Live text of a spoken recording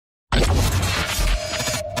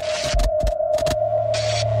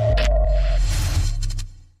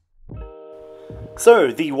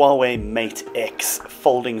So, the Huawei Mate X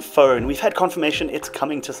folding phone. We've had confirmation it's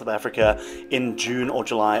coming to South Africa in June or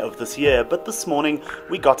July of this year, but this morning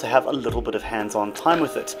we got to have a little bit of hands-on time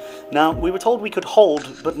with it. Now, we were told we could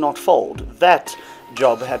hold but not fold. That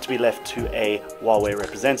job had to be left to a Huawei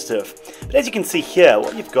representative. But as you can see here,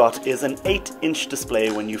 what you've got is an 8-inch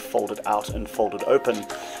display when you fold it out and fold it open.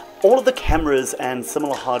 All of the cameras and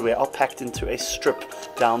similar hardware are packed into a strip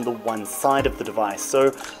down the one side of the device,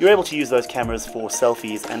 so you're able to use those cameras for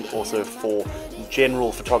selfies and also for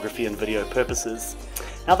general photography and video purposes.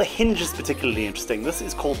 Now the hinge is particularly interesting. This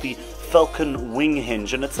is called the Falcon Wing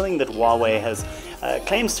hinge, and it's something that Huawei has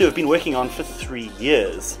claims to have been working on for 3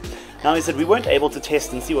 years. Now, he said we weren't able to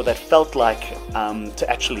test and see what that felt like to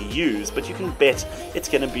actually use, but you can bet it's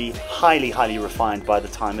going to be highly, highly refined by the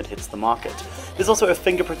time it hits the market. There's also a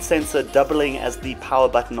fingerprint sensor doubling as the power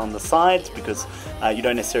button on the sides, because you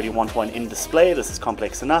don't necessarily want one in display, this is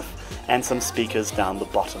complex enough, and some speakers down the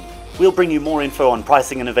bottom. We'll bring you more info on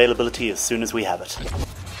pricing and availability as soon as we have it.